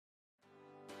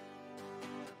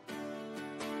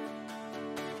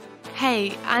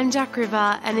Hey, I'm Jack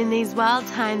River, and in these wild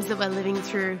times that we're living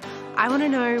through, I want to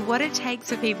know what it takes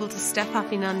for people to step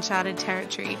up in uncharted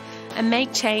territory and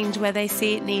make change where they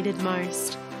see it needed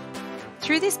most.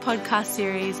 Through this podcast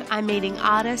series, I'm meeting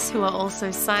artists who are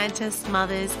also scientists,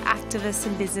 mothers, activists,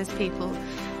 and business people,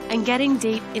 and getting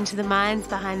deep into the minds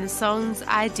behind the songs,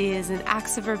 ideas, and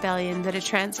acts of rebellion that are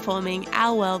transforming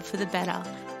our world for the better.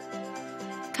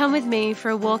 Come with me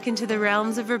for a walk into the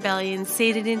realms of rebellion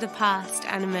seeded into past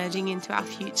and emerging into our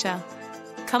future.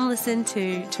 Come listen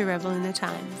to Rebel in the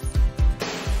Times.